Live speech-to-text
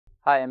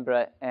Hi, I'm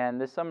Brett, and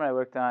this summer I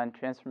worked on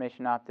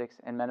transformation optics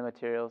and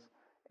metamaterials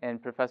in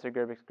Professor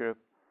Gerbich's group.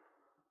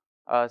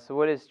 So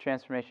what is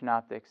transformation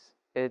optics?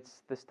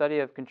 It's the study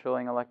of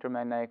controlling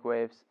electromagnetic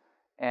waves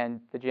and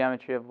the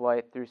geometry of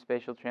light through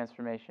spatial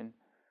transformation.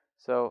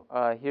 So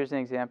here's an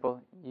example.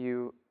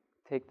 You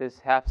take this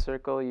half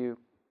circle, you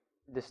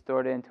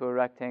distort it into a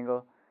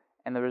rectangle,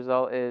 and the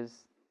result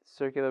is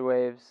circular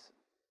waves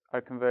are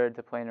converted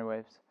to planar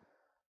waves.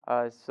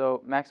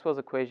 So Maxwell's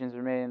equations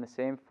remain in the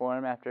same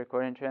form after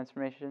coordinate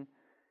transformation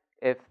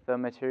if the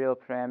material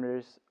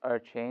parameters are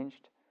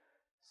changed.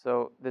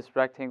 So this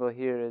rectangle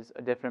here is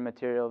a different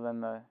material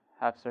than the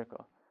half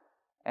circle,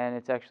 and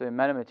it's actually a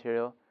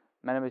metamaterial.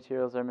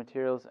 Metamaterials are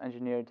materials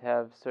engineered to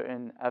have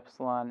certain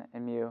epsilon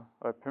and mu,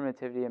 or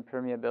permittivity and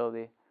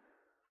permeability.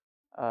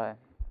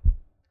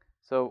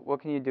 So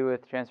what can you do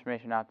with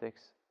transformation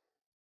optics?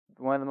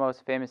 One of the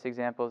most famous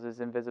examples is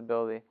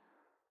invisibility.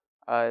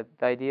 The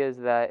idea is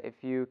that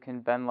if you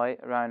can bend light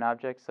around an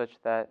object such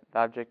that the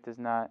object does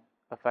not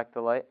affect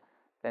the light,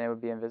 then it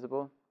would be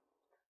invisible.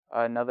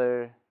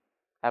 Another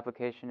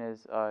application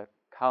is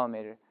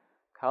collimator.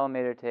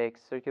 Collimator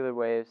takes circular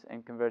waves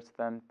and converts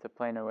them to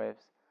planar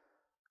waves.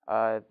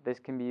 This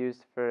can be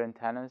used for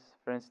antennas,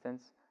 for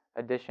instance.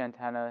 A dish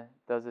antenna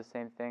does the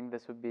same thing.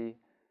 This would be,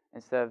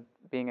 instead of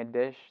being a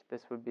dish,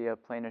 this would be a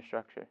planar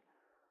structure.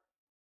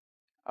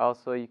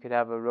 Also, you could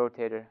have a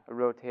rotator. A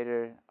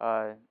rotator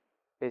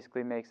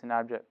basically makes an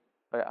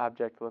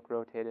object look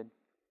rotated.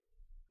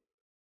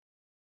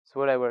 So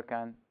what I work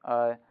on?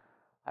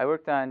 I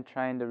worked on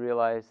trying to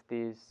realize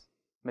these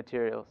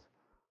materials.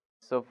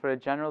 So for a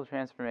general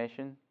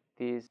transformation,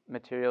 these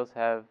materials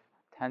have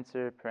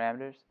tensor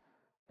parameters.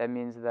 That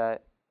means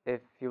that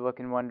if you look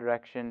in one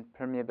direction,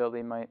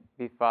 permeability might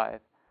be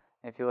 5.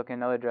 And if you look in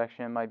another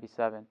direction, it might be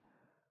 7.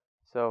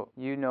 So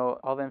you know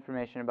all the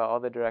information about all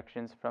the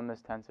directions from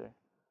this tensor.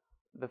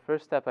 The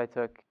first step I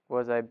took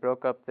was I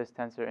broke up this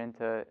tensor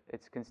into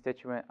its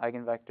constituent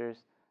eigenvectors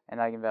and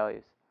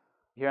eigenvalues.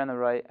 Here on the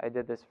right, I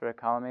did this for a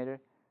collimator.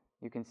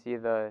 You can see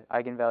the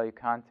eigenvalue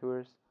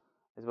contours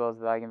as well as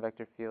the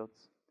eigenvector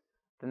fields.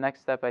 The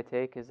next step I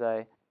take is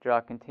I draw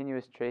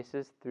continuous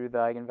traces through the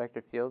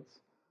eigenvector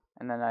fields,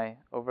 and then I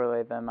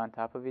overlay them on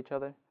top of each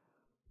other.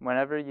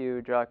 Whenever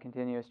you draw a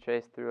continuous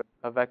trace through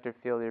a vector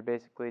field, you're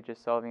basically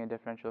just solving a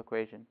differential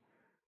equation,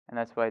 and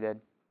that's what I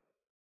did.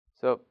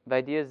 So the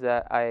idea is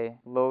that I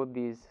load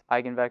these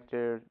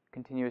eigenvector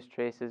continuous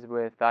traces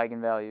with the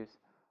eigenvalues.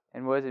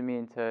 And what does it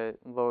mean to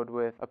load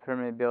with a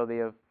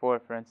permeability of 4,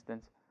 for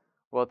instance?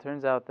 Well, it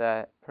turns out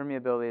that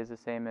permeability is the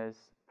same as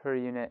per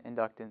unit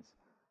inductance,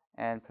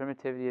 and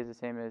permittivity is the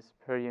same as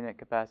per unit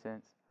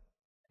capacitance.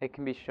 It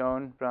can be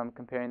shown from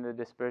comparing the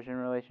dispersion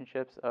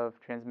relationships of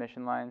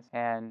transmission lines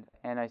and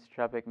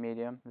anisotropic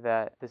medium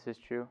that this is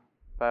true,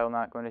 but I will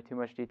not go into too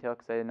much detail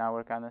because I did not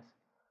work on this.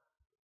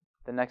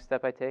 The next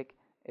step I take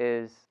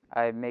is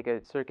I make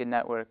a circuit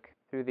network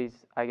through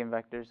these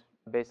eigenvectors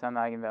based on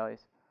the eigenvalues.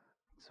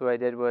 So what I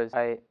did was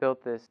I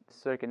built this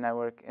circuit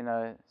network in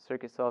a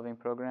circuit solving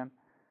program,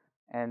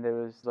 and there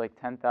was like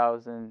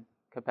 10,000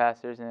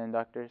 capacitors and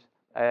inductors.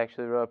 I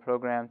actually wrote a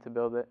program to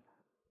build it.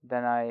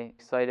 Then I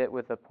excite it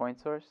with a point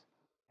source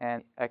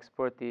and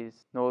export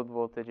these node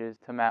voltages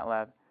to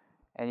MATLAB.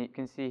 And you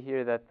can see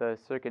here that the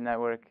circuit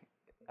network,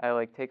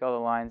 I take all the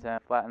lines and I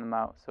flatten them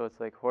out so it's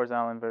like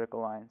horizontal and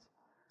vertical lines.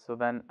 So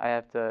then I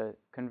have to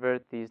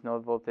convert these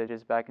node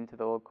voltages back into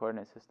the old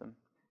coordinate system.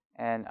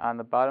 And on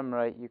the bottom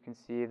right, you can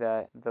see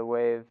that the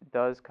wave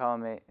does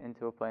collimate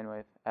into a plane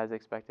wave, as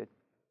expected.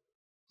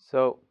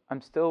 So I'm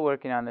still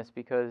working on this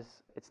because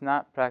it's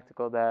not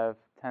practical to have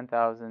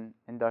 10,000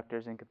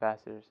 inductors and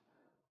capacitors,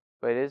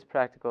 but it is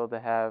practical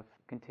to have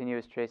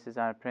continuous traces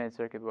on a printed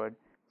circuit board.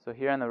 So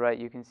here on the right,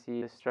 you can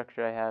see the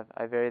structure I have.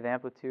 I vary the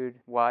amplitude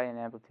y and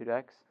amplitude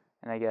x,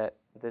 and I get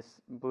this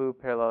blue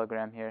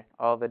parallelogram here,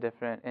 all the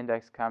different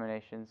index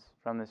combinations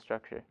from this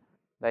structure.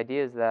 The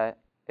idea is that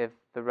if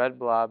the red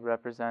blob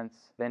represents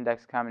the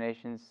index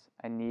combinations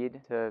I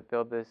need to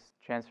build this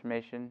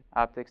transformation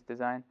optics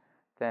design,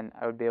 then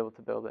I would be able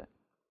to build it.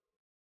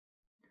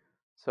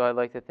 So I'd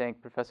like to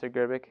thank Professor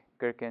Gerbich,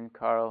 Gherkin,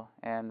 Carl,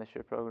 and the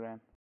SHIR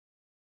program.